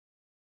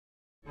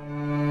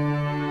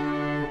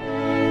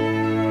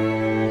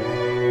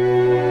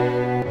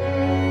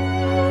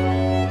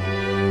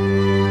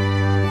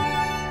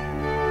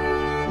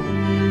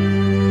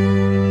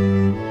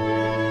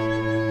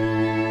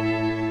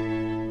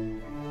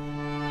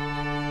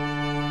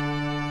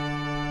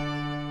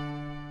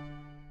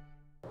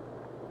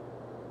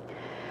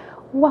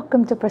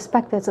Welcome to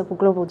Perspectives of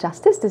Global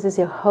Justice. This is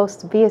your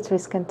host,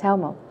 Beatriz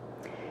Cantelmo.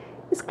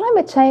 Is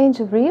climate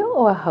change real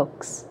or a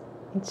hoax?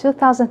 In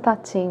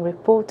 2013, a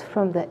report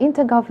from the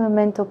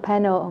Intergovernmental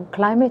Panel on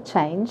Climate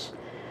Change,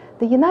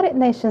 the United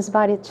Nations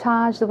body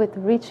charged with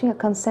reaching a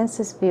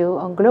consensus view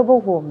on global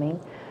warming,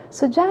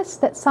 suggests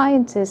that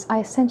scientists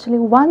are essentially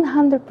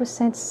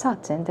 100%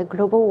 certain that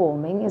global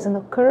warming is an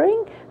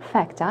occurring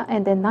factor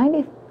and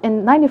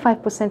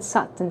 95%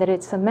 certain that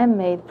it's a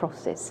man-made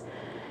process.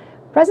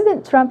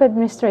 President Trump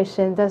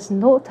administration does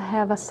not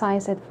have a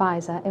science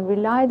advisor and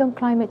relied on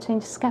climate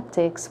change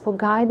skeptics for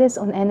guidance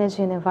on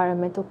energy and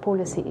environmental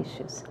policy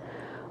issues.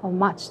 On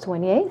March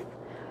 28th,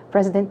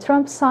 President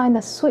Trump signed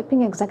a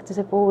sweeping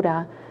executive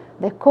order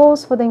that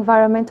calls for the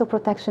Environmental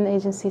Protection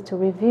Agency to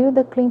review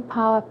the Clean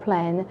Power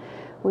Plan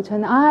with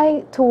an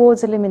eye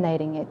towards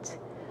eliminating it.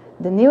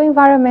 The new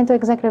Environmental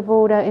Executive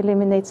Order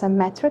eliminates a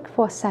metric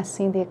for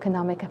assessing the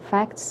economic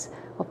effects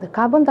of the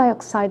carbon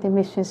dioxide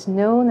emissions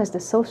known as the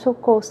social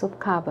cost of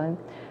carbon,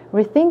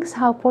 rethinks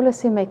how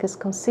policymakers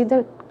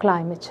consider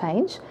climate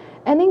change,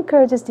 and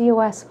encourages the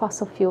U.S.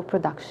 fossil fuel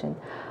production,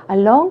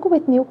 along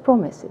with new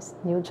promises,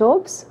 new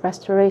jobs,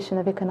 restoration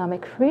of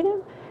economic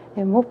freedom,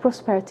 and more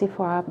prosperity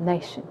for our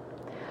nation.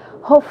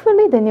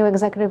 Hopefully, the new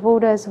executive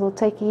orders will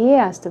take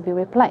years to be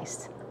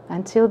replaced.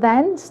 Until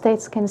then,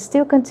 states can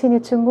still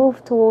continue to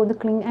move toward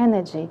clean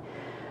energy,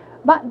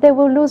 but they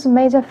will lose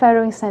major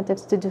federal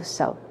incentives to do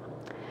so.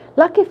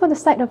 Lucky for the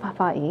state of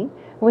Hawaii,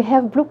 we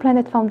have Blue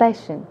Planet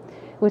Foundation,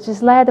 which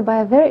is led by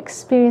a very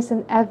experienced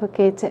and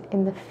advocate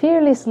in the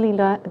fearless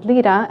leader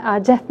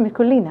Jeff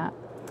Mikulina.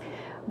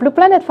 Blue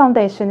Planet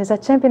Foundation is a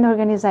champion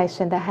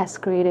organization that has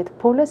created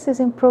policies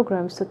and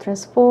programs to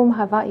transform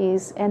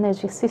Hawaii's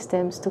energy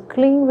systems to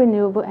clean,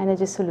 renewable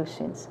energy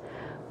solutions.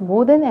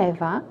 More than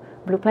ever,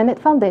 Blue Planet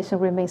Foundation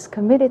remains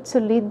committed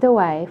to lead the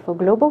way for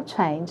global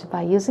change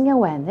by using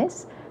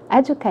awareness,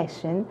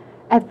 education,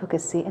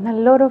 advocacy, and a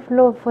lot of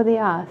love for the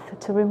earth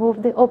to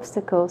remove the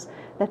obstacles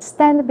that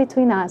stand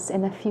between us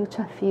and a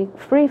future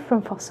free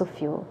from fossil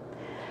fuel.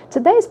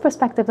 Today's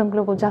Perspective on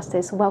Global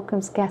Justice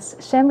welcomes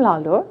guest Shem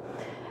Lawlor,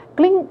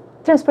 Clean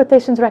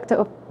Transportation Director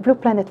of Blue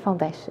Planet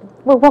Foundation.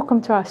 Well,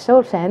 welcome to our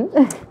show, Shem.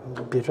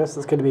 Beatrice,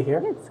 it's good to be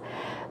here. Yes.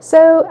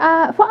 So,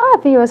 for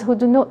our viewers who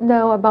do not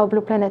know about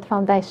Blue Planet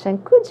Foundation,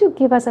 could you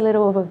give us a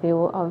little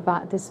overview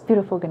of this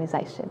beautiful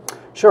organization?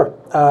 Sure.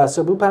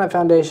 So Blue Planet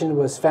Foundation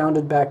was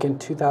founded back in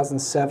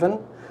 2007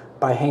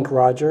 by Hank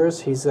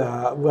Rogers. He's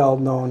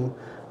well-known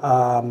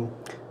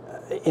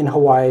in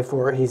Hawaii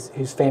for,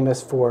 he's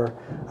famous for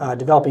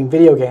developing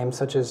video games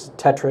such as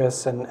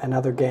Tetris and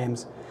other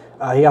games.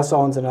 He also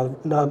owns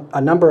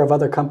a number of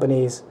other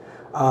companies.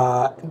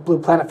 Blue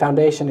Planet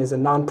Foundation is a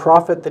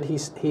nonprofit that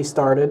he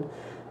started.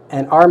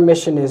 And our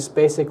mission is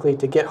basically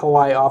to get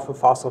Hawaii off of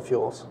fossil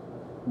fuels.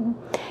 Mm-hmm.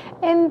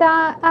 And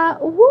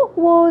what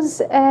was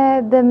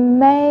the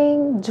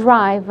main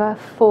driver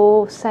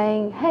for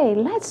saying, hey,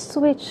 let's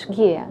switch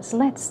gears,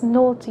 let's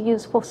not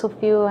use fossil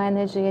fuel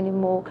energy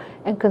anymore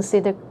and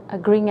consider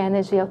green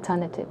energy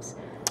alternatives?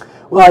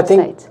 Well, I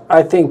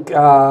think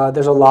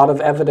there's a lot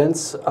of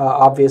evidence,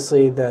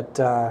 obviously,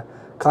 that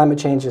climate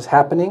change is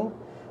happening.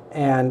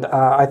 And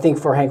I think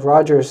for Hank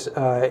Rogers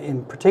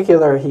in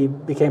particular, he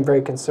became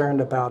very concerned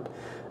about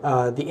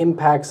the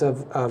impacts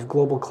of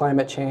global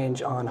climate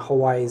change on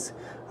Hawaii's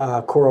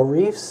coral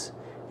reefs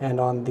and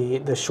on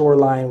the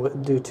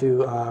shoreline due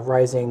to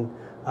rising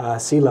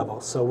sea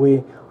levels. So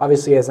we,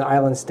 obviously as an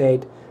island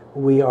state,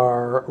 we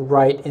are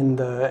right in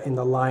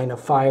the line of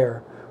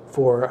fire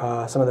for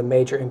some of the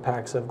major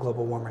impacts of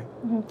global warming.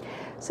 Mm-hmm.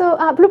 So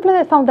Blue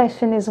Planet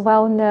Foundation is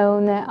well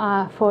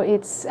known for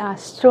its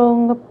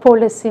strong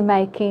policy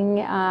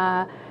making,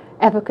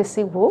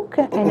 advocacy work,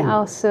 and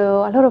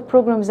also a lot of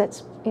programs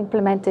that's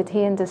implemented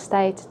here in the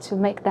state to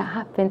make that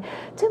happen.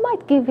 Do you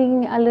mind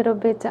giving a little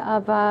bit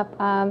of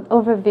an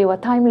overview, a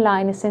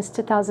timeline since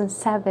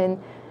 2007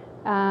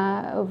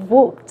 of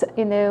what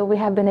we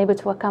have been able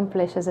to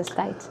accomplish as a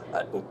state?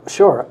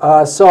 Sure.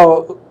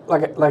 So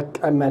like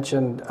I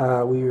mentioned,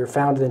 we were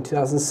founded in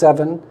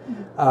 2007.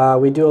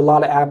 Mm-hmm. We do a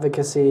lot of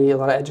advocacy, a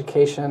lot of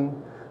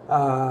education.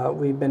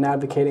 We've been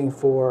advocating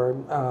for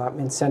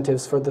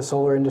incentives for the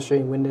solar industry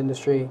and wind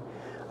industry.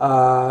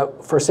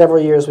 For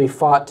several years, we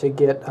fought to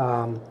get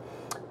a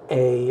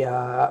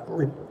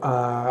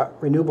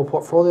renewable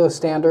portfolio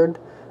standard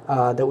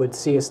that would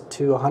see us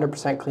to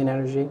 100% clean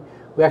energy.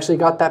 We actually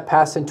got that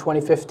passed in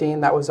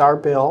 2015. That was our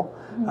bill.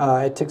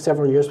 Mm-hmm. It took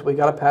several years, but we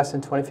got it passed in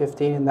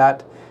 2015, and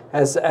that,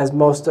 as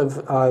most of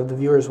the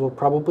viewers will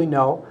probably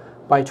know,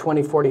 by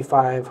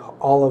 2045,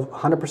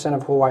 100%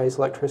 of Hawaii's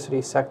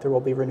electricity sector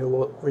will be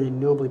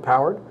renewably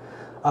powered.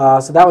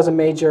 So that was a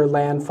major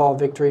landfall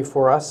victory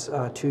for us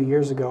 2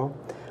 years ago.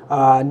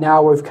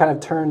 Now we've kind of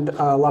turned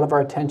a lot of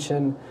our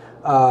attention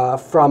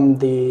from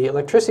the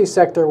electricity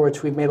sector,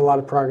 which we've made a lot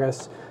of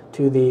progress,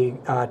 to the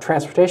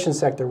transportation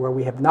sector, where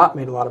we have not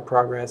made a lot of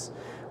progress,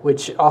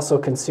 which also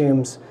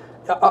consumes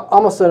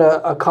almost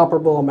a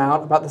comparable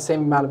amount, about the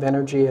same amount of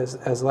energy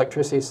as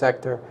electricity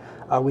sector.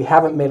 We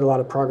haven't made a lot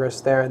of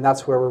progress there, and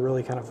that's where we're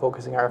really kind of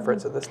focusing our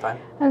efforts at this time.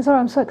 And so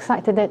I'm so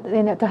excited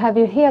that, to have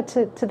you here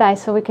today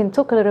so we can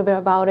talk a little bit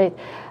about it.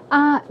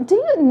 Do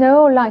you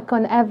know, like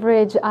on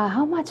average,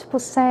 how much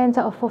 %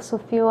 of fossil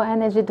fuel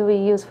energy do we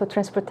use for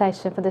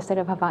transportation for the state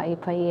of Hawaii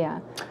per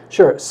year?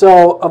 Sure.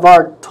 So of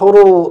our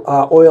total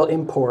oil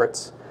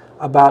imports,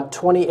 about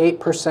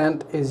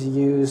 28% is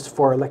used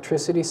for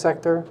electricity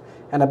sector,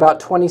 and about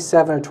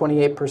 27 or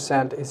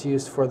 28% is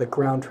used for the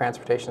ground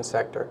transportation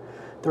sector.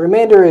 The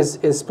remainder is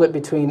split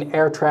between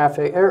air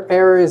traffic.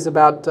 Air is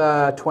about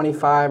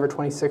 25 or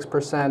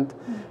 26%,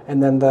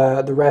 and then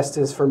the rest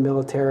is for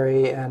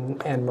military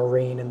and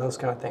marine and those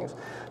kind of things.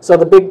 So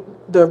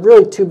the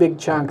really two big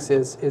chunks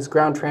is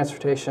ground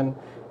transportation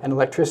and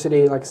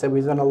electricity. Like I said,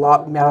 we've done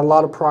made a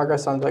lot of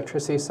progress on the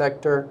electricity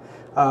sector.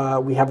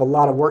 We have a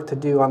lot of work to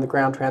do on the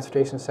ground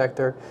transportation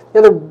sector. The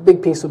other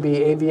big piece will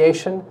be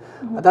aviation.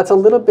 That's a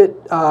little bit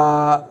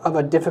of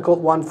a difficult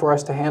one for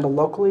us to handle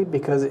locally,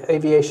 because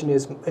aviation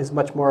is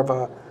much more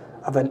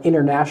of an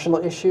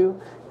international issue.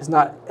 It's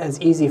not as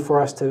easy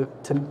for us to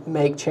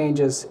make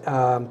changes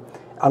on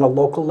a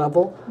local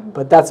level,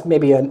 but that's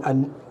maybe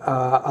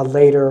a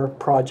later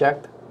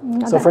project.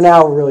 So for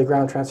now, really,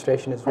 ground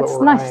transportation is what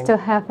we're eyeing. It's nice to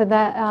have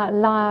that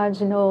large,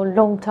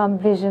 long-term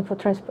vision for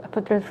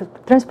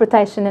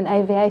transportation and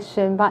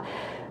aviation. But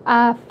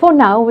for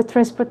now, with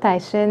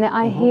transportation,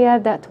 I hear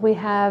that we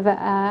have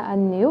a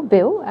new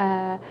bill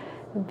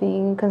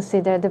being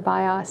considered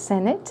by our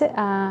Senate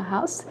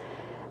House.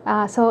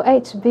 So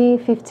HB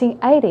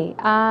 1580.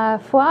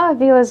 For our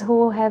viewers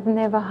who have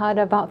never heard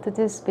about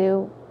this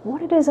bill,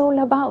 what it is all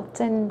about,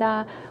 and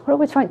what are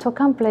we trying to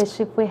accomplish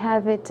if we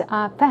have it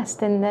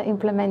passed and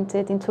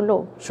implemented into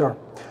law? Sure.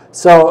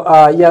 So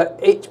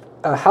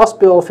House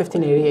Bill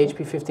 1580,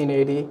 HB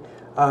 1580,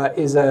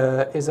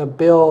 is a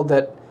bill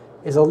that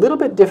is a little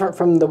bit different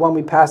from the one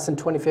we passed in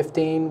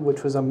 2015,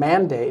 which was a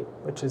mandate,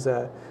 which is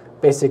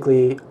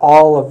basically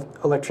all of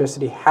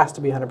electricity has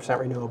to be 100%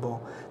 renewable.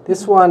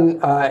 This one,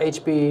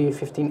 HB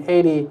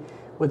 1580,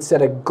 would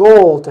set a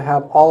goal to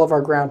have all of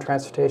our ground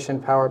transportation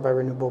powered by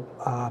renewable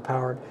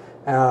powered.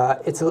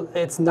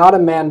 It's not a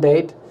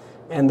mandate,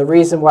 and the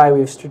reason why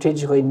we've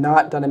strategically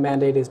not done a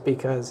mandate is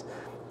because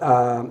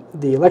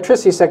the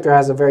electricity sector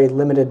has a very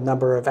limited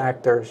number of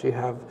actors. You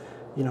have,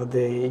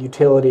 the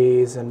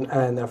utilities and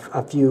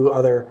a few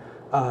other,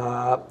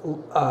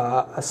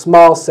 a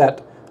small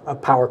set of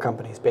power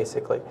companies,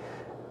 basically.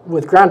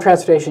 With ground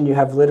transportation, you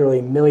have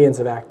literally millions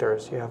of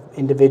actors. You have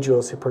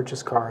individuals who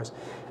purchase cars.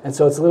 And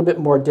so it's a little bit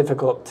more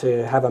difficult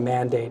to have a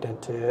mandate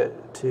and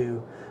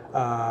to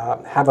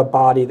have a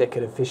body that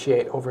could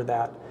officiate over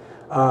that.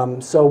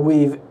 So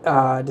we've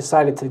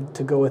decided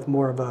to go with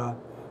more of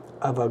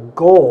a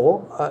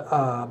goal,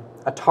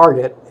 a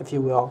target, if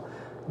you will,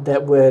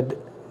 that would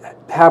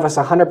have us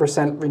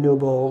 100%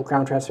 renewable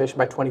ground transportation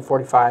by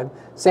 2045.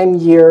 Same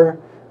year,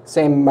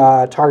 same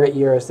target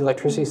year as the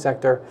electricity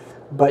sector,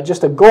 but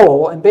just a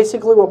goal. And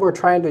basically what we're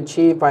trying to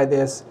achieve by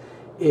this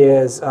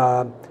is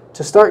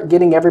to start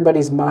getting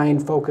everybody's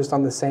mind focused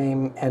on the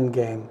same end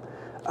game.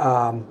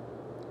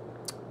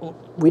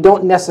 We're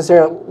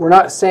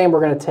not saying we're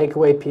going to take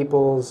away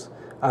people's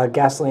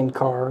gasoline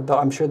car, though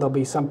I'm sure there'll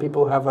be some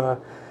people who have a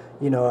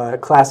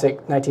classic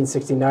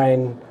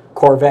 1969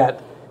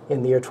 Corvette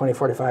in the year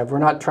 2045. We're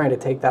not trying to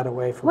take that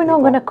away from people. We're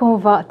not going to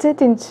convert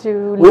it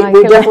into... We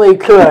definitely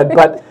could,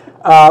 but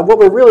what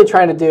we're really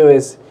trying to do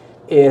is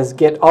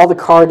get all the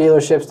car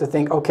dealerships to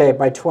think, okay,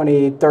 by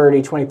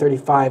 2030,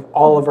 2035,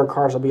 all of our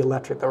cars will be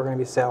electric that we're going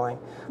to be selling.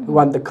 We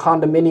want the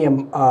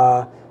condominium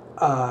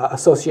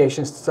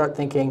associations to start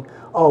thinking,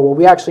 oh, well,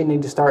 we actually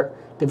need to start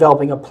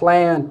developing a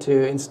plan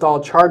to install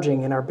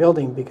charging in our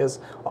building because,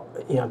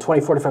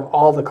 2045,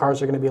 all the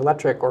cars are going to be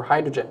electric or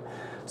hydrogen.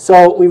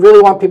 So we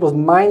really want people's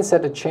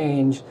mindset to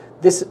change.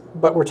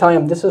 But we're telling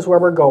them this is where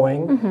we're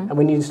going, and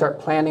we need to start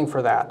planning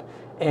for that.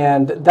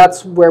 And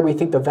that's where we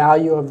think the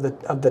value of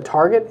the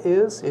target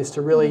is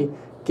to really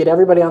get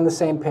everybody on the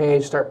same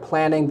page, start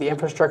planning the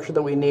infrastructure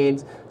that we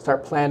need,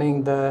 start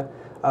planning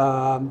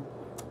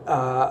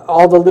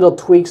all the little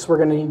tweaks we're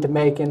going to need to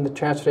make in the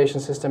transportation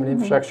system and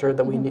infrastructure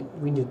that we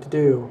need to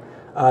do.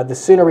 The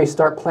sooner we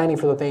start planning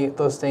for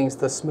those things,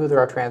 the smoother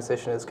our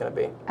transition is going to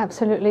be.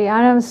 Absolutely,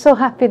 and I'm so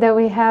happy that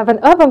we have an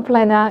urban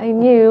planner in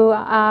you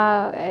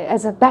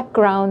as a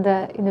background,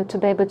 to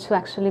be able to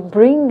actually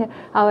bring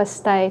our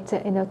state,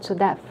 to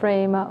that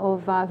frame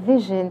of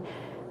vision.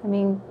 I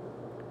mean,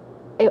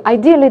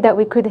 ideally that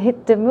we could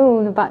hit the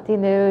moon, but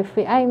if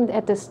we aimed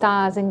at the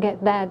stars and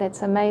get there,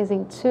 that's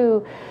amazing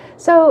too.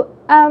 So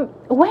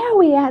where are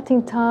we at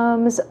in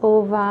terms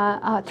of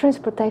our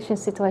transportation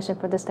situation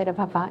for the state of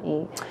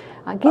Hawaii?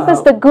 Give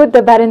us the good,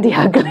 the bad, and the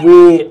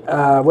ugly.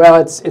 Well,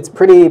 it's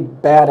pretty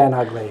bad and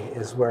ugly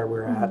is where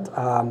we're at.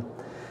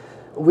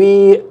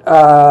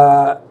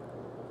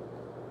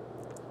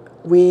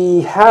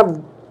 We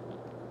have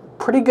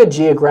pretty good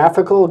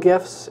geographical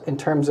gifts in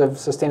terms of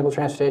sustainable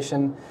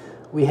transportation.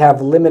 We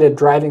have limited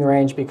driving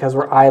range because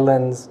we're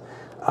islands.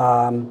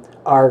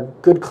 our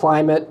good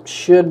climate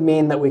should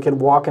mean that we could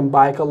walk and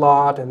bike a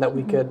lot, and that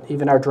we could,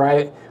 even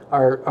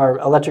our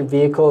electric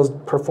vehicles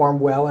perform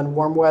well in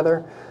warm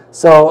weather.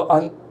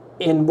 So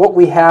in what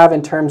we have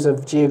in terms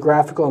of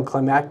geographical and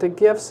climatic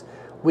gifts,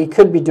 we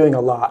could be doing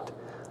a lot.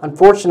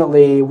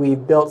 Unfortunately,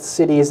 we've built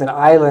cities and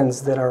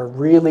islands that are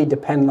really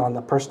dependent on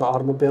the personal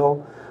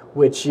automobile,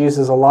 which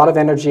uses a lot of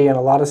energy and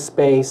a lot of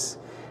space.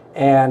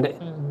 And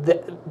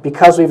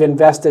because we've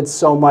invested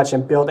so much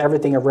and built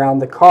everything around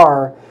the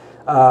car,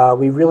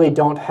 we really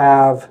don't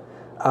have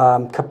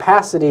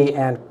capacity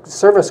and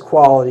service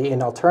quality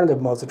in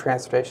alternative modes of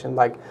transportation,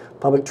 like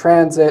public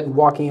transit and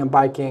walking and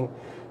biking.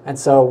 And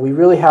so we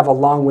really have a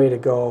long way to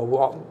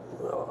go.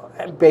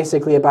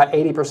 Basically, about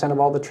 80% of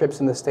all the trips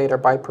in the state are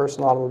by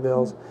personal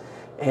automobiles,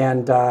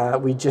 and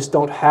we just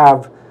don't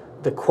have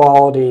the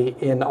quality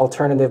in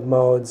alternative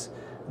modes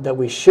that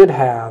we should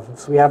have.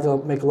 So we have to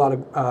make a lot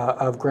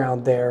of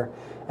ground there.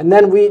 And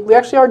then we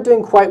actually are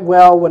doing quite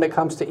well when it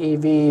comes to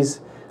EVs,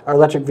 or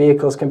electric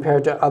vehicles,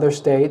 compared to other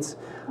states.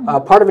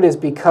 Part of it is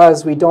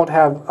because we don't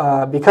have,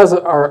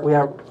 we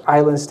have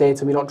island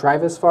states and we don't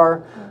drive as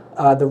far.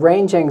 The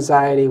range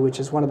anxiety, which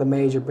is one of the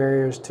major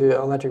barriers to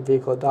electric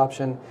vehicle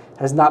adoption,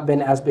 has not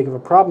been as big of a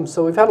problem.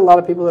 So we've had a lot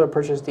of people that have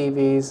purchased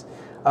EVs.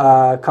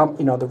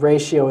 The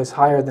ratio is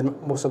higher than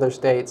most other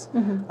states,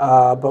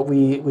 but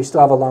we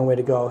still have a long way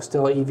to go.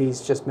 Still,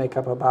 EVs just make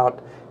up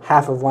about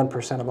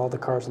 0.5% of all the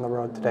cars on the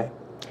road today.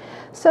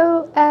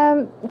 So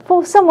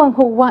for someone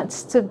who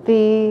wants to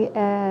be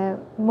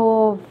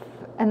more of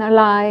an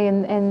ally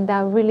and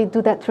really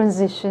do that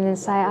transition and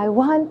say, I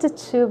wanted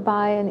to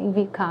buy an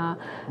EV car,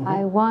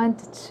 I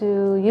want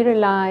to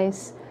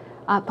utilize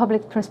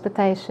public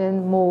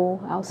transportation more,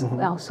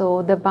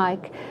 also the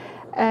bike.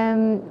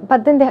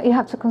 But then you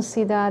have to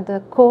consider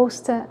the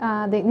cost,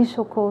 the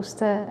initial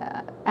cost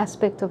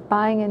aspect of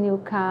buying a new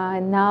car,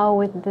 and now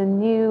with the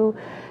new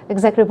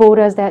executive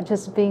orders that are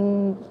just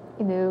being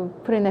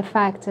put in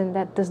effect, and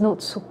that does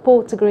not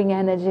support green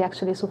energy,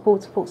 actually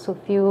supports fossil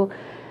fuel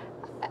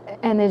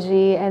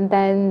energy, and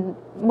then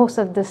most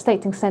of the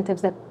state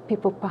incentives that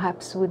people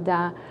perhaps would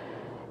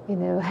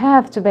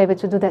have to be able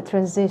to do that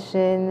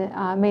transition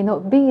may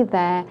not be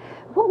there.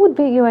 What would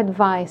be your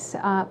advice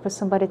for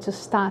somebody to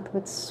start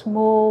with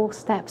small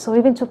steps, or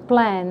even to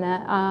plan,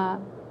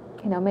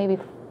 maybe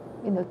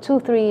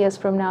 2-3 years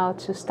from now,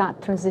 to start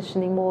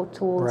transitioning more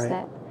towards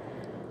that?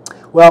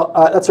 Well,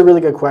 that's a really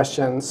good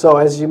question. So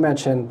as you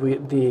mentioned,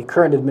 the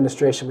current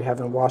administration we have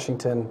in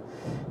Washington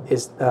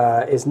is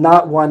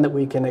not one that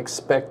we can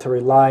expect to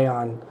rely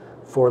on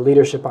for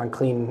leadership on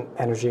clean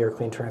energy or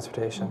clean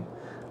transportation.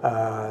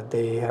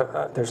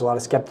 There's a lot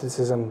of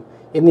skepticism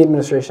in the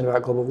administration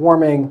about global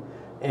warming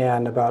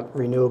and about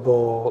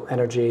renewable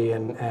energy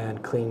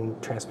and clean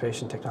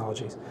transportation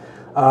technologies.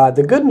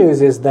 The good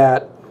news is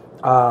that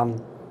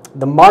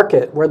the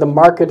market, where the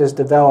market is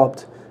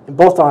developed,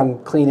 both on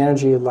clean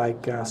energy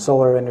like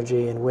solar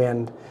energy and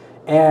wind,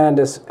 and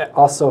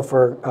also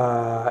for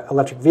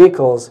electric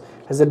vehicles,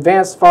 has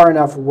advanced far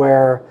enough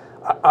where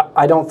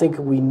I don't think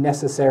we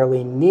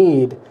necessarily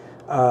need,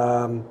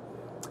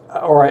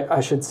 or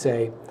I should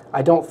say,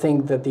 I don't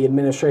think that the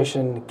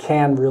administration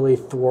can really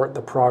thwart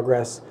the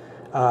progress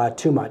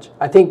too much.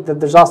 I think that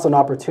there's also an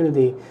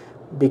opportunity,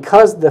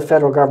 because the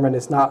federal government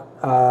is not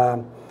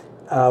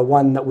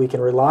one that we can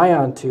rely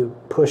on to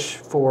push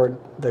forward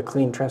the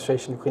clean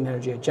transportation and clean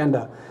energy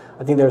agenda.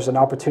 I think there's an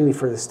opportunity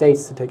for the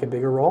states to take a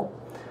bigger role.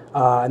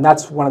 And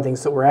that's one of the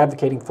things that we're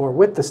advocating for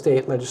with the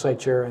state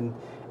legislature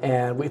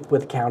and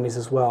with counties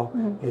as well,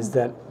 is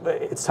that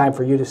it's time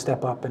for you to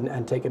step up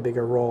and take a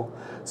bigger role.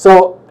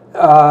 So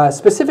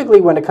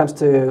specifically when it comes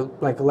to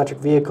like electric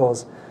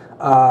vehicles,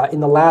 in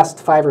the last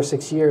 5 or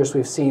 6 years,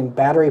 we've seen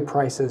battery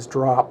prices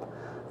drop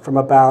from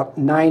about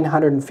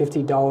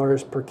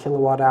 $950 per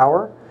kilowatt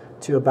hour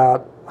to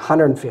about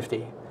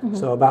 $150.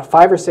 So about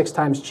 5 or 6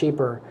 times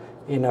cheaper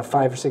in a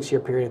 5 or 6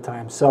 year period of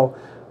time. So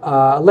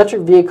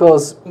electric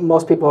vehicles,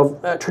 most people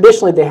have,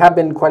 traditionally they have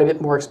been quite a bit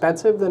more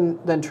expensive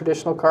than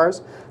traditional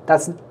cars.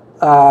 That's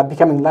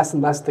becoming less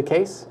and less the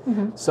case.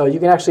 So you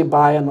can actually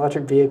buy an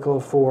electric vehicle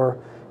for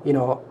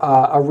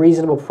a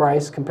reasonable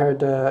price compared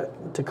to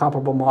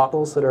comparable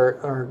models that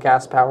are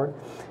gas powered.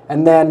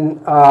 And then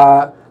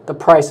the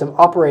price of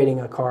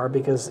operating a car,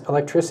 because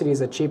electricity is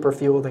a cheaper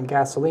fuel than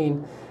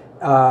gasoline,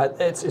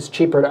 it's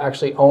cheaper to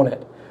actually own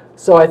it.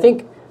 So I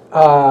think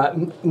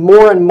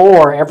more and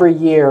more every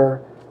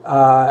year,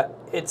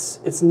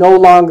 it's no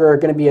longer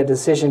going to be a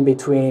decision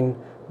between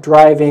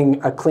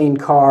driving a clean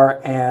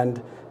car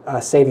and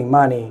saving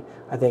money.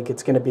 I think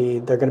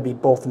they're going to be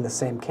both in the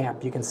same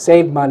camp. You can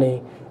save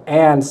money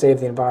and save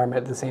the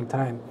environment at the same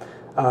time.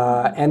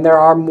 And there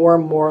are more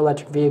and more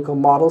electric vehicle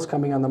models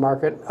coming on the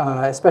market,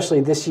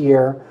 especially this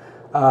year.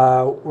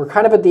 We're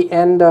kind of at the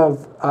end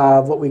of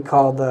what we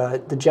call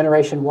the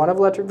Generation 1 of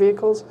electric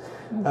vehicles,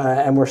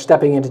 and we're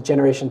stepping into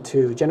Generation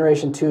 2.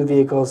 Generation 2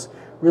 vehicles,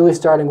 really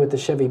starting with the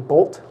Chevy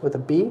Bolt with a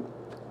B.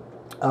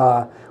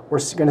 We're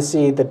going to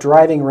see the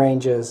driving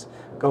ranges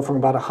go from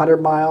about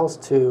 100 miles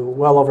to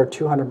well over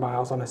 200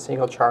 miles on a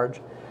single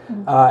charge.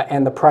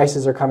 and the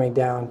prices are coming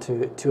down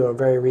to a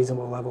very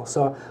reasonable level.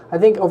 So I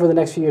think over the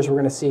next few years we're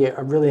going to see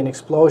really an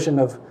explosion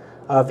of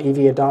EV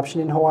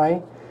adoption in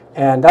Hawaii,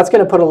 and that's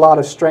going to put a lot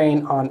of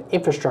strain on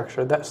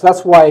infrastructure. So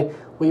that's why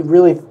we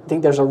really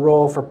think there's a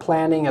role for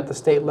planning at the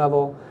state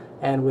level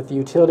and with the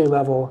utility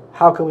level.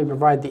 How can we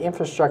provide the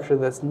infrastructure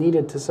that's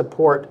needed to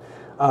support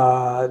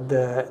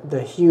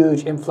the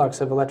huge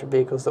influx of electric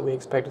vehicles that we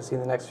expect to see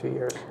in the next few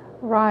years?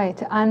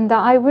 Right, and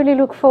I really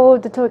look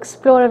forward to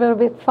explore a little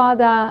bit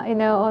further,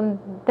 on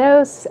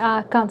those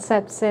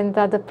concepts and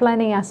the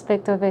planning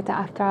aspect of it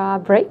after our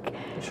break,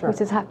 Sure.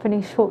 which is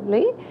happening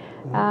shortly.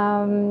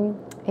 Yeah.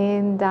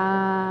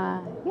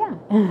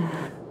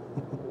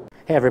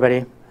 Hey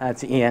everybody,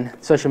 it's Ian,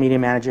 social media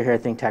manager here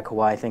at ThinkTech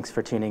Hawaii. Thanks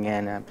for tuning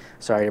in. I'm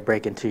sorry to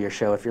break into your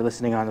show. If you're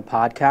listening on the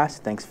podcast,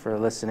 thanks for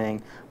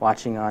listening,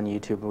 watching on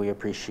YouTube. We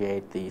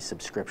appreciate the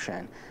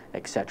subscription,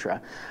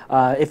 etc.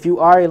 If you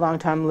are a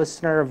longtime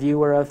listener or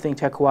viewer of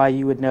ThinkTech Hawaii,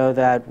 you would know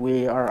that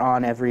we are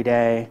on every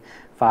day,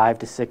 5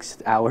 to 6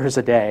 hours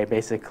a day,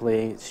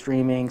 basically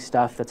streaming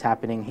stuff that's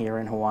happening here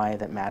in Hawaii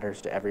that matters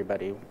to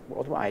everybody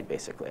worldwide,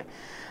 basically.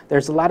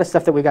 There's a lot of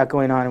stuff that we got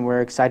going on, and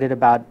we're excited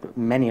about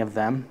many of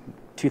them.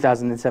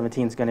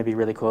 2017 is going to be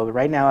really cool. But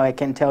right now, I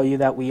can tell you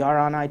that we are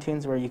on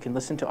iTunes, where you can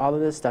listen to all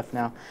of this stuff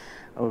now.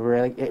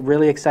 We're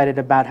really excited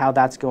about how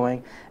that's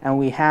going. And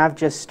we have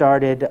just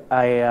started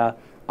a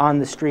on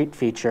the street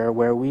feature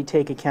where we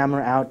take a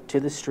camera out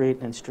to the street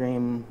and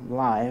stream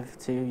live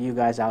to you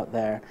guys out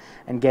there,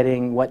 and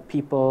getting what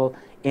people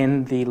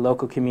in the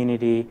local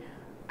community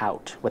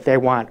out, what they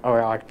want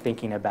or are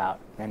thinking about,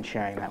 and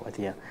sharing that with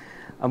you.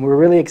 We're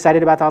really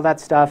excited about all that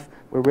stuff.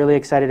 We're really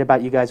excited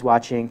about you guys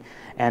watching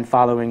and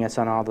following us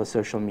on all the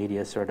social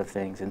media sort of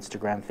things,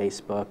 Instagram,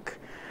 Facebook,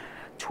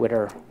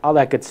 Twitter, all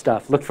that good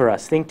stuff. Look for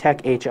us,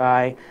 ThinkTech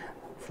HI.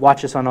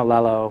 Watch us on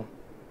Olelo.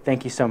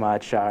 Thank you so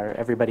much.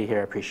 Everybody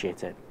here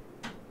appreciates it.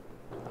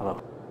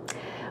 Hello.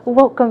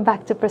 Welcome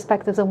back to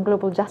Perspectives on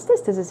Global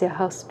Justice. This is your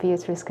host,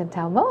 Beatriz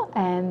Cantelmo,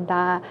 and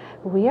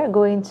we are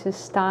going to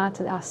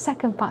start our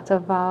second part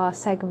of our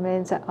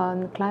segment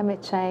on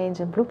climate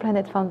change and Blue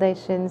Planet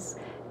Foundation's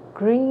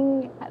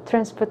green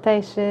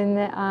transportation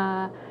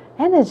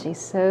energy.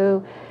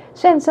 So,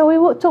 Shen, so we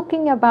were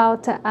talking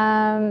about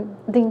the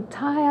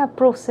entire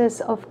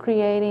process of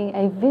creating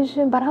a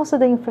vision, but also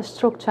the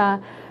infrastructure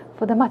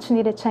for the much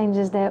needed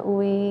changes that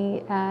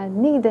we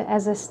need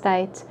as a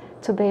state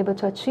to be able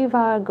to achieve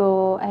our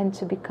goal and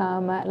to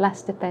become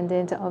less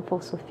dependent on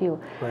fossil fuel.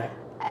 Right.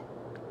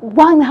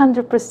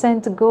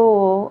 100%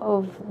 goal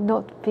of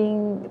not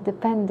being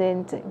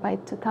dependent by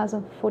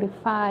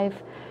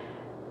 2045.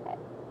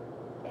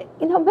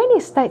 Many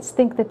states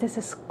think that this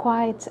is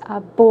quite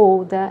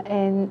bold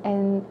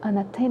and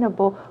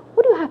unattainable.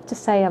 What do you have to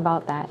say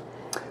about that?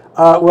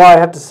 Well, I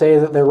have to say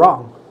that they're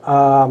wrong.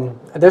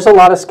 There's a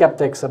lot of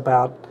skeptics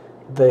about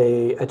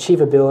the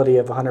achievability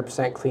of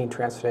 100% clean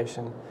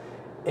transportation.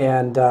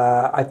 And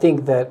I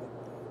think that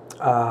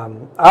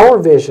our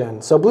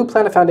vision, so Blue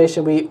Planet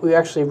Foundation, we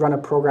actually run a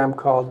program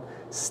called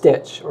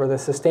STITCH, or the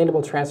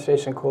Sustainable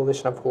Transportation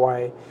Coalition of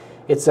Hawaii.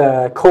 It's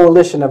a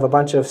coalition of a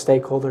bunch of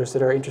stakeholders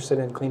that are interested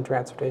in clean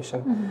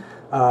transportation,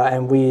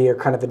 and we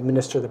kind of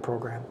administer the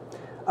program.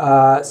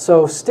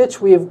 So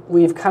STITCH,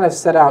 we've kind of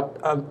set out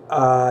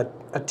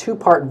a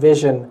two-part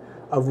vision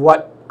of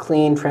what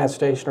clean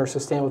transportation or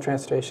sustainable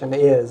transportation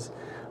is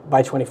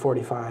by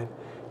 2045.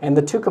 And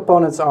the two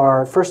components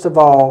are, first of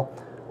all,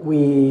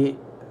 we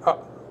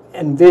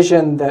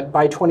envision that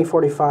by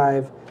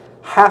 2045,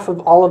 half of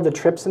all of the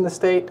trips in the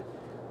state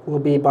will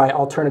be by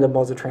alternative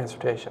modes of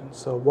transportation.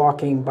 So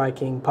walking,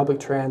 biking, public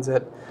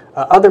transit,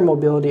 other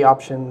mobility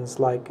options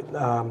like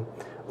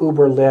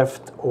Uber,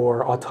 Lyft,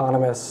 or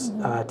autonomous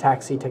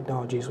taxi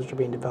technologies which are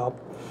being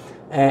developed.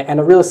 And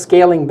a real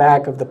scaling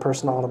back of the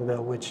personal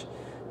automobile, which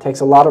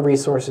takes a lot of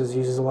resources,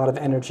 uses a lot of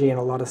energy and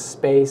a lot of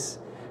space,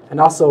 and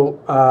also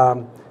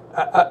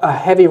a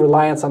heavy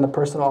reliance on the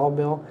personal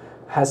automobile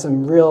has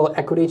some real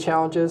equity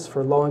challenges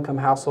for low-income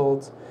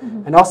households,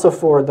 and also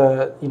for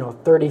the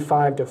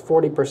 35 to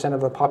 40%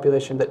 of the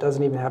population that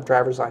doesn't even have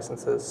driver's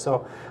licenses.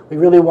 So we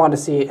really want to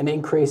see an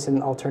increase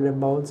in alternative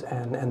modes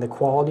and the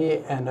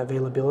quality and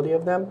availability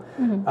of them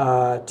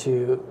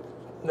to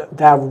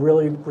that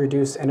really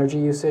reduce energy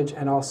usage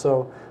and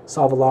also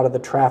solve a lot of the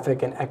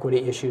traffic and equity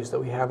issues that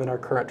we have in our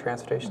current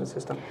transportation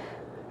system.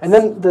 And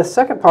then the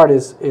second part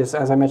is,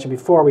 as I mentioned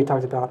before, we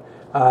talked about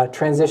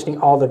transitioning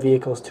all the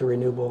vehicles to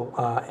renewable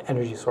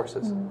energy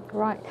sources.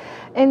 Right.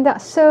 And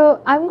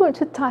so I'm going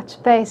to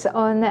touch base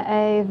on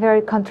a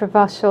very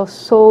controversial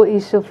sole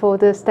issue for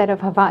the state of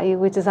Hawaii,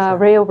 which is our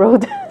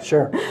railroad.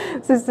 Sure.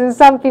 So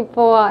some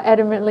people are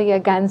adamantly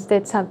against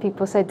it. Some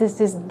people say this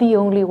is the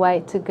only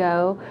way to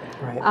go.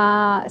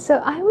 Right.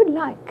 So I would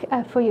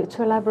like for you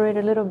to elaborate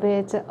a little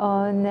bit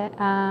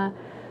on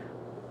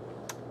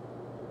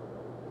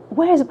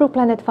where is Blue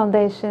Planet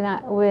Foundation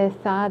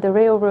with the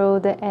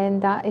railroad,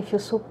 and if you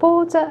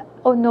support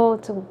or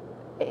not,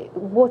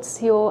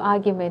 what's your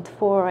argument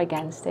for or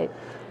against it?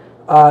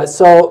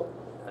 So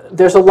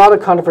there's a lot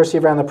of controversy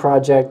around the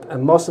project,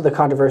 and most of the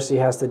controversy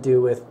has to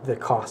do with the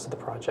cost of the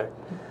project.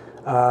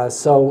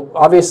 So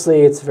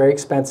obviously it's very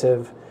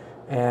expensive,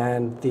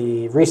 and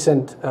the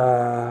recent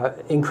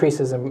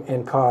increases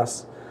in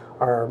costs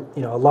are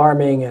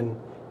alarming,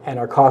 and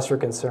our cause for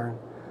concern.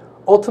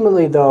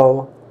 Ultimately,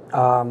 though,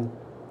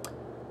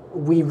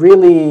 we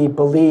really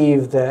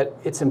believe that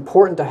it's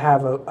important to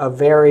have a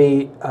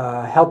very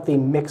healthy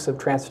mix of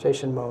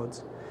transportation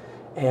modes.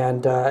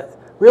 And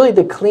really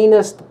the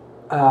cleanest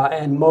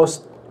and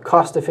most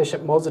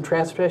cost-efficient modes of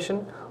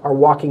transportation are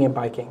walking and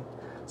biking.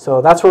 So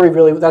that's where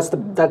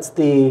that's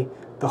the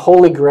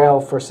holy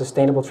grail for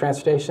sustainable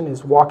transportation,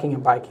 is walking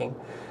and biking.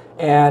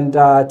 And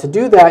to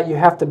do that, you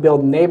have to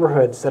build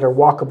neighborhoods that are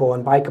walkable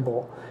and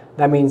bikeable.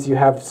 That means you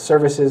have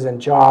services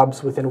and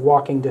jobs within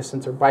walking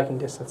distance or biking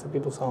distance of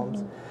people's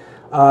homes.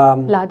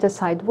 Larger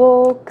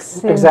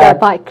sidewalks, exactly. and the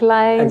bike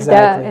lanes,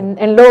 Exactly.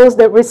 and laws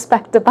that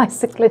respect the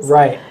bicyclists.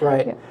 Right,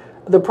 right. Yeah.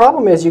 The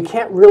problem is you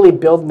can't really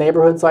build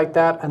neighborhoods like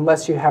that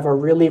unless you have a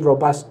really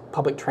robust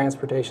public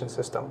transportation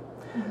system.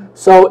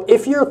 So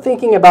if you're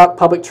thinking about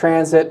public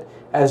transit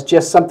as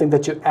just something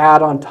that you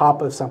add on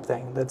top of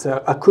something, that's an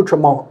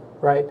accoutrement,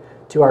 right,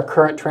 to our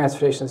current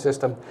transportation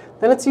system,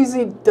 then it's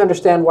easy to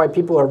understand why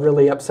people are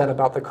really upset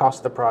about the cost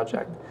of the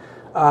project.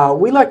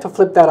 We like to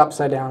flip that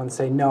upside down and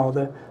say, no,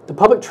 the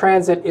public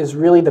transit is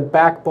really the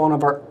backbone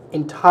of our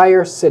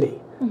entire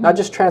city, not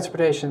just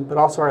transportation, but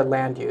also our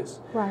land use.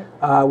 Right.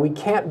 We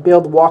can't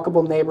build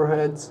walkable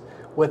neighborhoods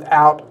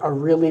without a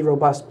really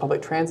robust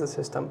public transit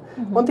system.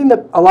 One thing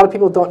that a lot of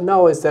people don't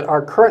know is that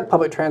our current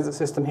public transit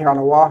system here on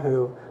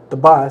Oahu, the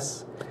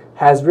bus,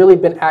 has really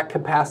been at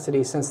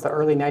capacity since the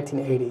early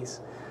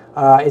 1980s.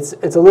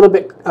 It's a little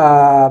bit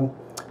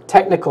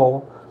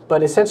technical,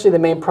 but essentially the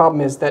main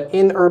problem is that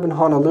in urban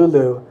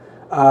Honolulu,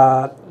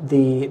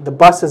 the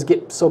buses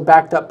get so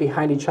backed up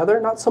behind each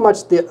other, not so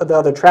much the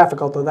other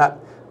traffic, although that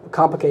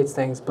complicates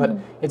things, but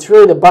it's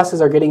really the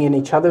buses are getting in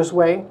each other's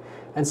way.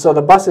 And so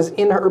the buses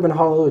in urban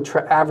Honolulu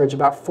average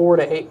about 4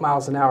 to 8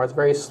 miles an hour. It's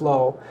very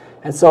slow.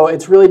 And so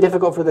it's really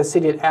difficult for the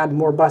city to add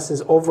more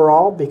buses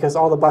overall because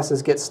all the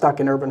buses get stuck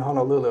in urban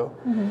Honolulu.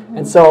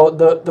 And so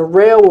the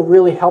rail will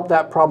really help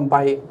that problem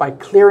by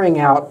clearing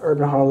out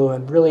urban Honolulu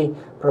and really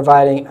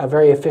providing a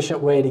very efficient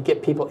way to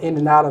get people in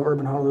and out of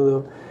urban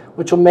Honolulu,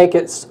 which will make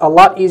it a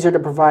lot easier to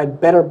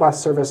provide better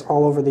bus service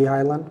all over the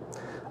island.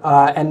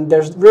 And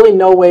there's really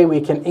no way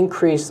we can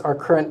increase our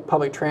current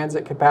public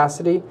transit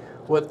capacity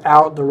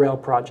without the rail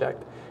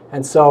project.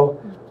 And so,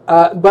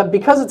 but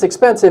because it's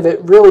expensive,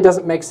 it really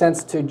doesn't make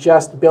sense to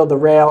just build the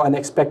rail and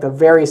expect a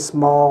very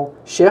small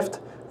shift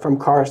from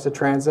cars to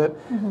transit.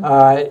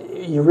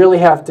 You really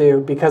have to,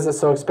 because it's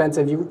so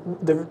expensive,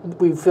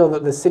 we feel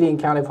that the city and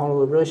county of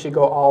Honolulu really should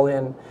go all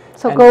in.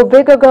 So go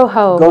big or go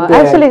home. Go big.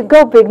 Actually,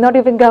 go big, not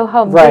even go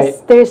home. Right.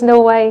 There's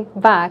no way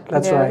back.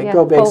 That's right. Yeah,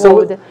 go big.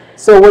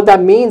 So what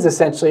that means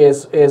essentially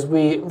is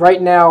we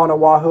right now on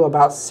Oahu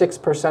about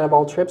 6% of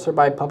all trips are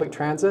by public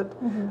transit.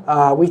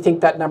 We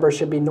think that number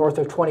should be north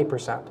of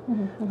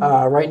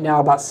 20%. Right now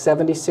about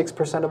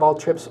 76% of all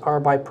trips are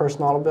by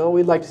personal automobile.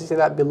 We'd like to see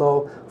that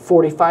below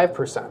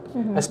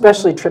 45%,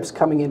 especially trips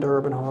coming into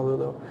urban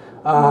Honolulu.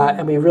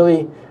 And we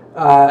really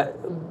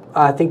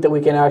I think that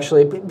we can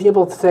actually be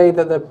able to say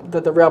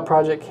that the rail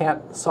project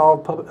can't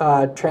solve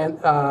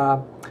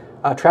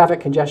traffic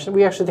congestion.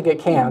 We actually think it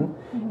can.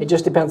 It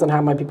just depends on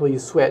how many people you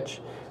switch.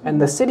 And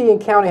the city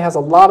and county has a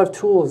lot of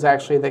tools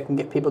actually that can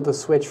get people to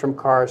switch from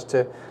cars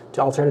to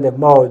alternative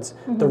modes.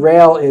 The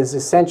rail is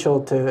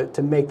essential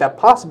to make that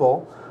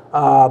possible,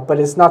 but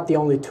it's not the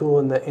only tool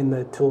in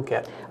the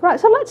toolkit. Right,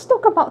 so let's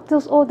talk about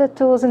those other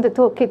tools in the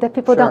toolkit that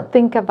people don't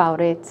think about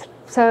it.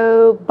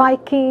 So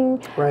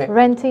biking,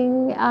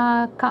 renting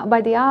car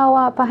by the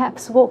hour,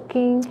 perhaps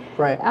walking.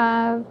 Right.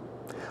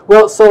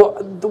 Well, so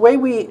the way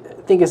we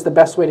think is the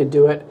best way to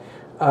do it,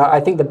 I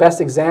think the best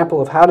example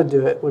of how to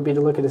do it would be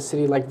to look at a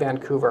city like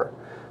Vancouver.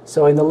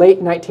 So in the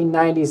late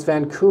 1990s,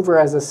 Vancouver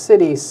as a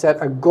city set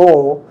a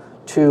goal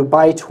to,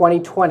 by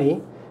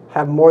 2020,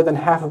 have more than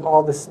half of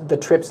all the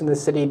trips in the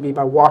city be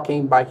by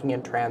walking, biking,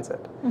 and transit.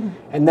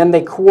 And then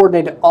they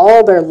coordinated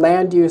all their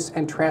land use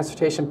and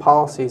transportation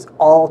policies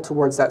all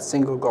towards that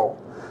single goal.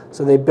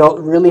 So they built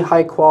really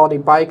high quality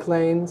bike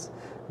lanes,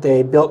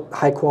 they built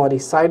high quality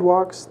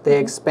sidewalks, they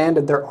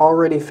expanded their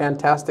already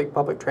fantastic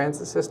public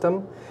transit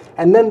system,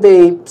 and then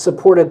they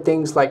supported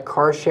things like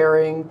car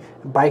sharing,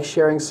 bike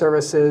sharing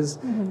services,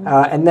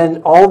 and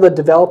then all the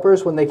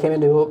developers, when they came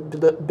in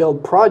to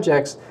build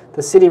projects,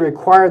 the city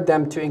required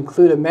them to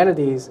include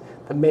amenities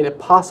that made it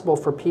possible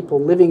for people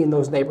living in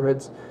those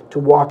neighborhoods to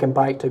walk and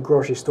bike to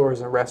grocery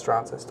stores and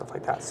restaurants and stuff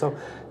like that. So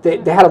they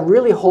had a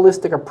really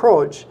holistic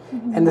approach,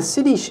 and the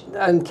city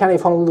and county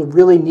of Honolulu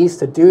really needs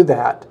to do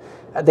that.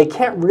 They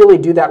can't really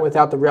do that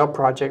without the rail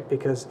project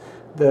because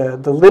the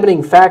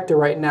limiting factor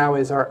right now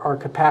is our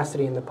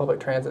capacity in the public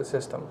transit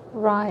system.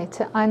 Right,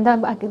 and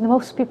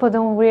most people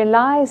don't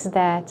realize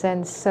that,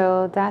 and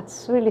so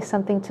that's really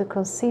something to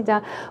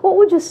consider. What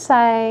would you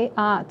say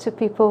to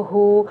people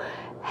who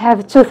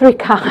have 2-3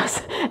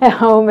 cars at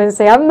home and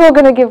say, I'm not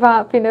going to give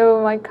up,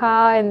 my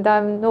car, and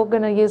I'm not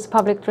going to use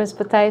public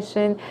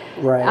transportation.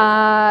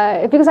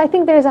 Right. Because I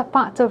think there is a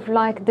part of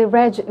like the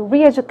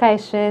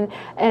re-education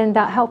and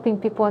helping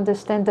people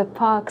understand the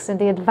perks and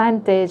the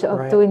advantage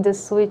of doing the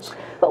switch.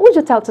 What would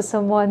you tell to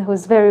someone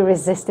who's very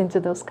resistant to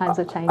those kinds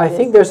of changes? I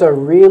think there's a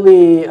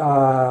really,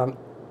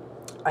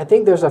 I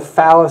think there's a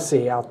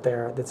fallacy out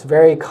there that's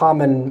very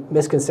common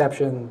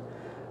misconception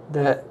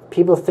that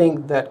people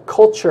think that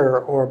culture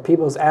or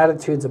people's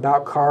attitudes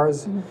about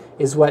cars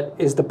is what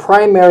is the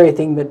primary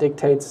thing that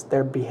dictates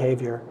their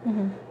behavior.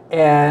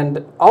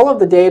 And all of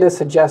the data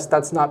suggests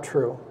that's not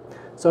true.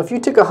 So if you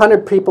took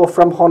 100 people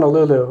from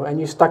Honolulu and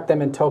you stuck them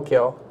in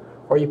Tokyo,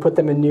 or you put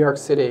them in New York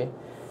City,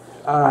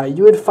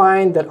 you would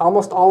find that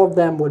almost all of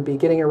them would be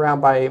getting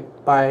around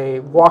by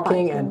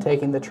walking and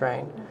taking the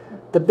train.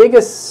 The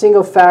biggest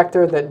single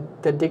factor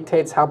that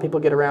dictates how people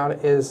get around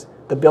is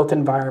the built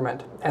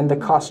environment and the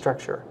cost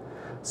structure.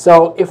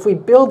 So if we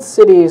build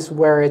cities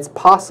where it's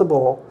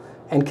possible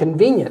and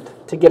convenient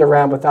to get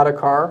around without a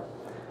car,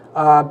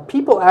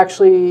 people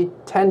actually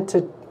tend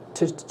to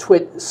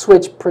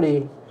switch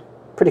pretty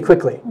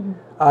quickly.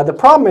 The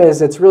problem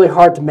is it's really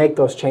hard to make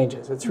those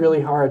changes. It's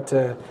really hard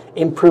to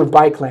improve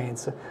bike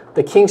lanes.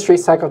 The King Street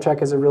cycle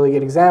track is a really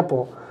good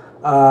example.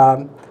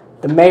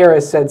 The mayor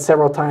has said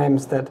several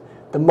times that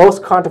the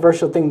most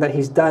controversial thing that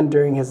he's done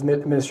during his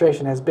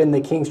administration has been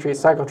the King Street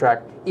cycle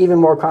track, even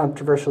more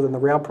controversial than the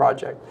rail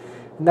project.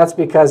 And that's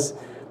because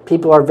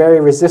people are very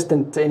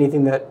resistant to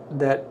anything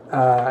that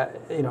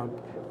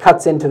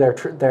cuts into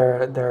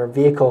their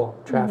vehicle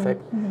traffic.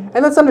 And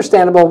that's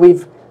understandable.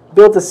 We've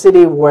built a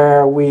city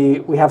where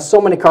we have so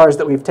many cars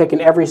that we've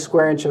taken every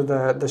square inch of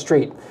the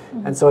street.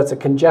 And so it's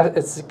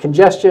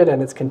congested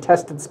and it's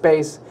contested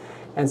space.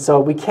 And so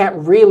we can't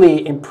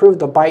really improve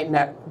the bike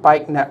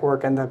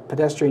network and the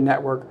pedestrian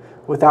network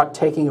without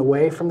taking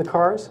away from the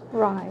cars.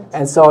 Right.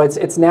 And so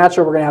it's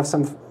natural we're going to have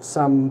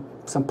some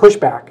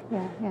pushback.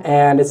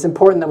 And it's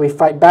important that we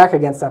fight back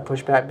against that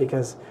pushback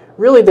because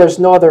really there's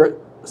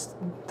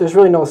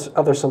really no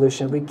other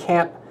solution. We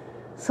can't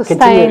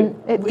continue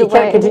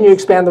to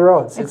expand the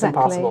roads. It's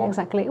impossible.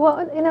 Exactly. Well,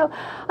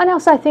 and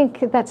also I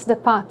think that's the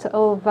part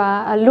of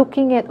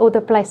looking at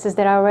other places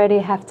that already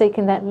have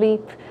taken that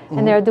leap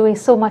and they're doing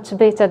so much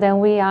better than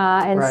we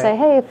are, and say,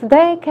 hey, if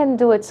they can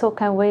do it, so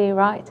can we,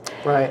 right?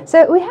 Right.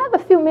 So we have a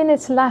few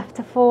minutes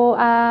left for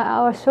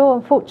our show,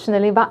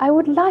 unfortunately, but I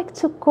would like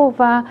to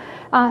cover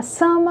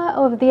some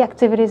of the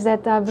activities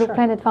that Blue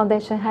Planet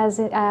Foundation has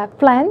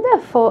planned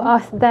for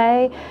Earth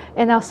Day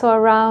and also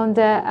around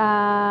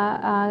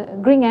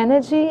green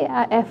energy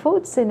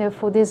efforts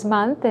for this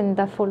month and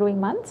the following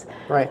months.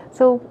 Right.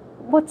 So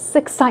what's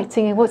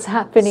exciting and what's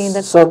happening in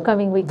the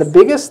coming weeks? The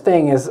biggest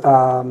thing is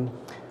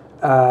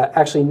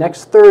actually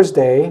next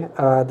Thursday,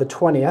 the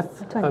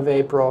 20th of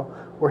April,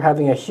 we're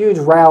having a huge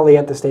rally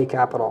at the state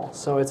capitol.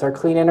 So it's our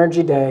Clean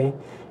Energy Day.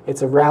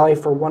 It's a rally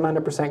for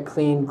 100%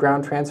 clean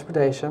ground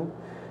transportation.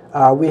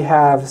 We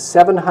have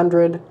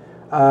 700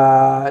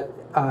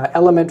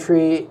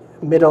 elementary,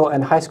 middle,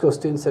 and high school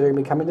students that are going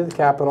to be coming to the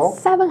Capitol.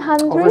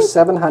 700? Over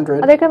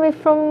 700. Are they coming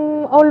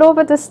from all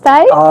over the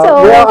state?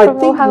 Well, I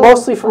think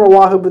mostly from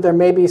Oahu, but there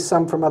may be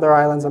some from other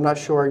islands. I'm not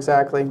sure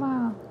exactly.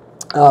 Wow.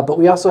 But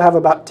we also have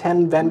about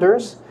 10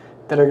 vendors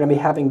that are going to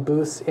be having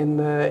booths in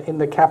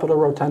the Capitol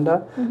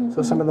Rotunda.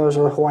 So some of those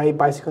are Hawaii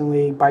Bicycling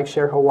League, Bike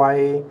Share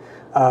Hawaii,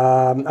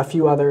 a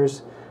few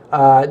others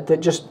that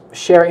just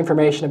share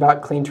information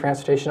about clean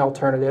transportation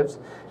alternatives.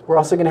 We're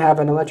also going to have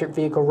an electric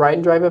vehicle ride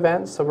and drive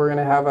event. So we're going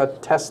to have a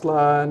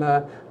Tesla and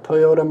a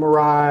Toyota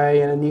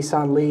Mirai and a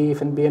Nissan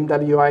Leaf and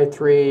BMW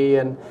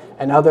i3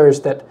 and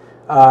others that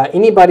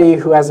anybody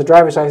who has a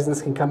driver's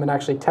license can come and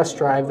actually test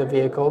drive the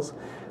vehicles.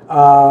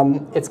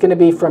 It's going to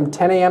be from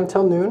 10 a.m.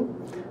 till noon.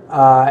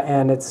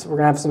 And we're going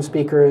to have some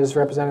speakers,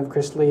 Representative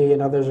Chris Lee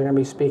and others are going to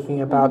be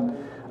speaking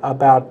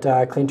about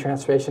clean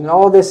transportation. And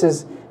all of this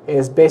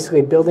is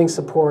basically building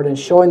support and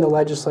showing the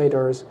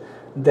legislators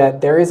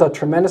that there is a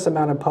tremendous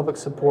amount of public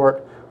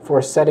support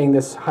for setting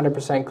this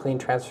 100% clean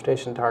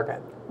transportation target.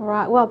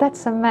 Right. Well,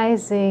 that's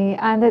amazing.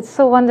 And it's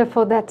so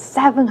wonderful that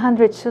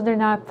 700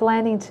 children are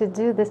planning to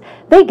do this.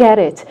 They get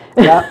it.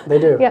 Yeah, they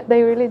do. Yeah,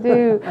 they really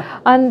do.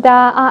 And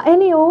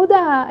any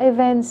other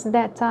events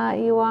that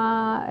you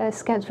are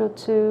scheduled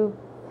to,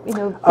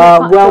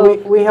 well,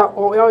 we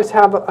always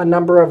have a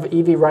number of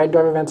EV ride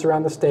drive events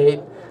around the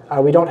state.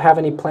 We don't have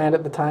any planned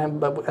at the time,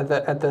 but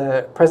at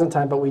the present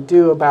time, but we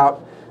do about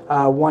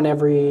one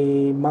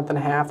every month and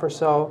a half or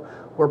so.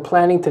 We're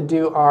planning to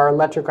do our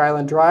Electric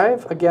Island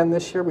Drive again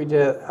this year. We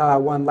did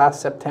one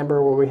last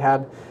September where we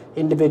had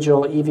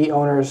individual EV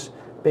owners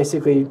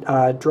basically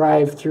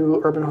drive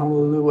through urban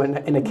Honolulu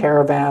in a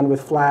caravan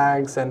with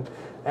flags, and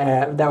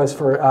that was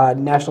for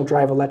National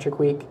Drive Electric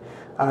Week.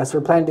 So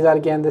we're planning to do that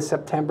again this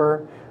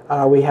September.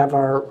 We have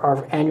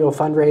our annual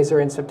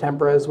fundraiser in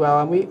September as well,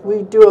 and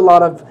we do a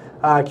lot of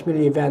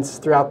community events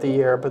throughout the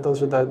year, but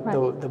those are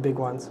the big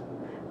ones.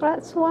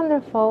 That's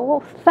wonderful.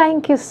 Well,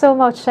 thank you so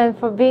much, Shem,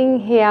 for being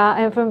here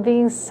and for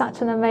being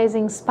such an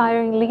amazing,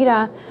 inspiring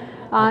leader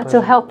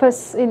to help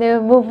us,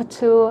 move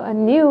to a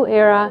new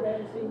era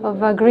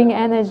of green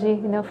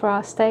energy, for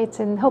our state,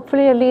 and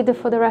hopefully a leader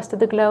for the rest of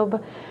the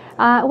globe.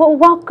 Well,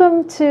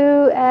 welcome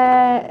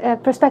to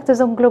Perspectives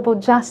on Global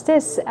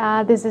Justice.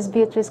 This is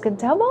Beatriz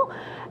Cantelmo,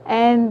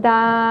 and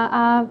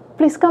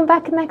please come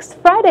back next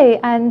Friday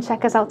and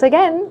check us out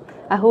again.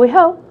 We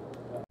hope.